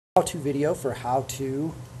How-to video for how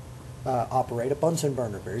to operate a Bunsen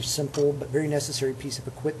burner. Very simple but very necessary piece of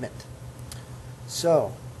equipment.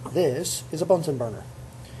 So this is a Bunsen burner.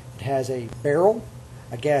 It has a barrel,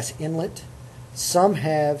 a gas inlet. Some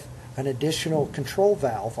have an additional control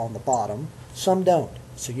valve on the bottom, some don't,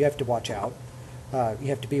 so you have to watch out. You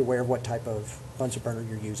have to be aware of what type of Bunsen burner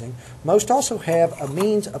you're using. Most also have a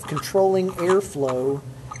means of controlling airflow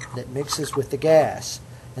that mixes with the gas,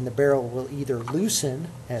 and the barrel will either loosen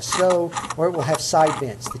as so, or it will have side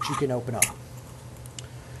vents that you can open up.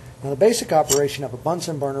 Now the basic operation of a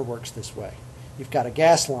Bunsen burner works this way. You've got a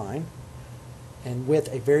gas line, and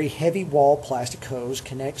with a very heavy wall plastic hose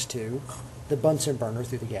connects to the Bunsen burner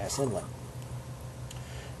through the gas inlet.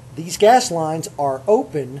 These gas lines are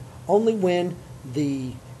open only when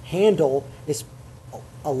the handle is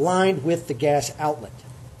aligned with the gas outlet.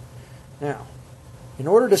 Now, in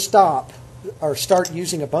order to stop or start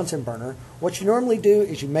using a Bunsen burner, what you normally do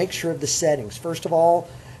is you make sure of the settings. First of all,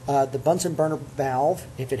 the Bunsen burner valve,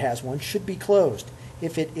 if it has one, should be closed.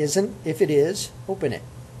 If it is, open it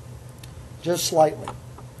just slightly.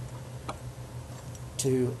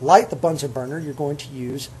 To light the Bunsen burner, you're going to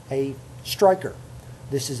use a striker.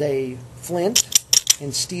 This is a flint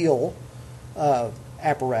and steel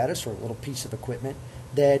apparatus, or a little piece of equipment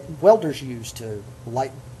that welders use to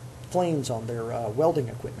light flames on their welding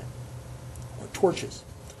equipment, or torches.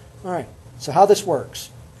 All right, so how this works: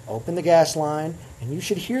 open the gas line, and you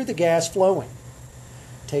should hear the gas flowing.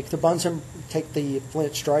 Take the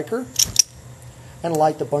flint striker and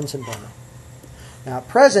light the Bunsen burner. Now at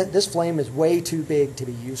present, this flame is way too big to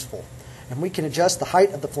be useful, and we can adjust the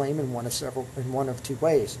height of the flame in one of two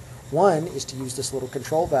ways. One is to use this little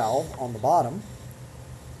control valve on the bottom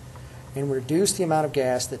and reduce the amount of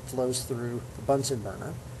gas that flows through the Bunsen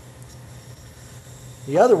burner.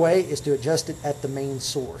 The other way is to adjust it at the main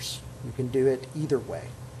source. You can do it either way.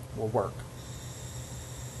 It will work.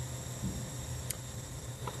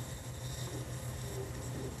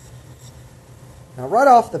 Now right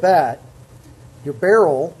off the bat, your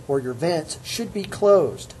barrel or your vents should be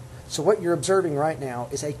closed. So what you're observing right now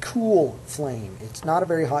is a cool flame. It's not a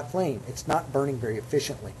very hot flame. It's not burning very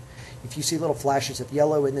efficiently. If you see little flashes of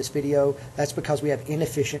yellow in this video, that's because we have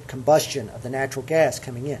inefficient combustion of the natural gas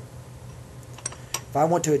coming in. If I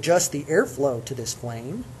want to adjust the airflow to this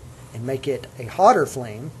flame and make it a hotter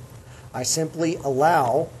flame, I simply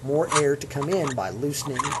allow more air to come in by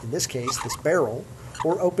loosening, in this case, this barrel,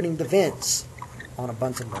 or opening the vents on a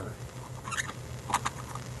Bunsen burner.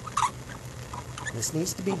 This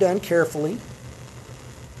needs to be done carefully,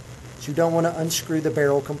 so you don't want to unscrew the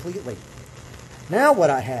barrel completely. Now what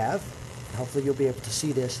I have, and hopefully you'll be able to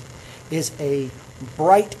see this, is a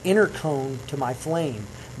bright inner cone to my flame.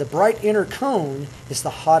 The bright inner cone is the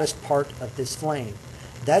hottest part of this flame.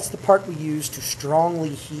 That's the part we use to strongly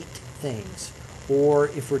heat things. Or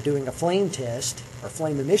if we're doing a flame test, or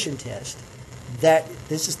flame emission test,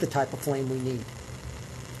 this is the type of flame we need.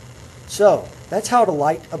 So, that's how to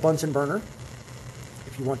light a Bunsen burner.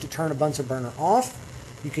 If you want to turn a Bunsen burner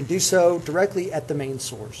off, you can do so directly at the main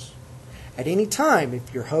source. At any time,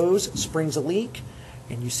 if your hose springs a leak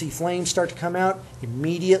and you see flames start to come out,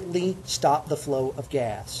 immediately stop the flow of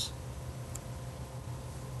gas.